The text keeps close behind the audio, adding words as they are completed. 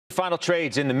Final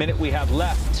trades in the minute we have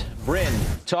left. Bryn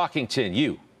Talkington,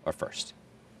 you are first.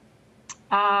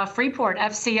 Freeport,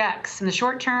 FCX. In the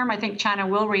short term, I think China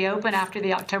will reopen after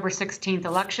the October 16th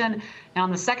election. Now,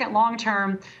 in the second long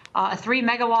term, a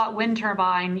 3-megawatt wind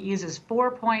turbine uses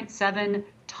 4.7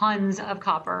 tons of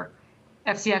copper.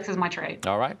 FCX is my trade.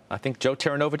 All right. I think Joe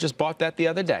Terranova just bought that the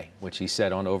other day, which he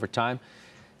said on Overtime.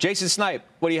 Jason Snipe,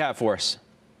 what do you have for us?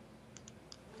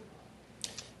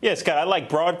 Yeah, Scott, I like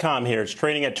Broadcom here. It's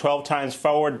trading at 12 times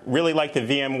forward. Really like the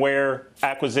VMware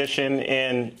acquisition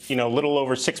and, a little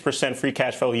over 6% free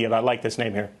cash flow yield. I like this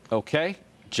name here. Okay.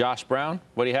 Josh Brown,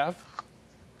 what do you have?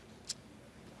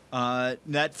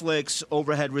 Netflix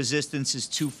overhead resistance is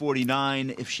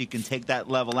 249. If she can take that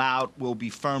level out, we'll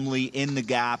be firmly in the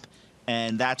gap,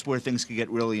 and that's where things could get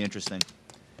really interesting.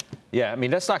 Yeah, I mean,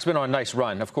 that stock's been on a nice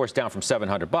run, of course, down from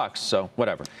 $700, so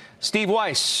whatever. Steve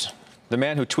Weiss, the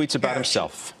man who tweets about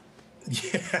himself.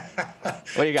 Yeah.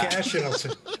 What do you got? Cash, and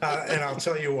I'll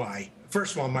tell you why.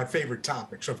 First of all, my favorite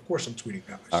topic, so of course I'm tweeting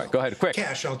about myself. All right, go ahead, quick.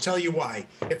 Cash, I'll tell you why.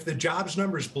 If the jobs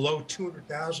number is below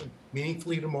 200,000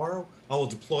 meaningfully tomorrow, I will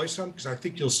deploy some because I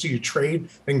think you'll see a trade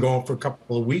and go on for a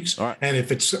couple of weeks. All right. And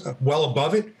if it's well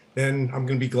above it, then I'm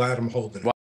going to be glad I'm holding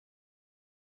it.